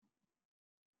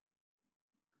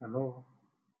Hello,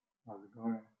 how's it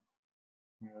going?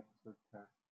 New episode test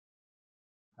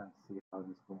and see how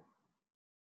this goes.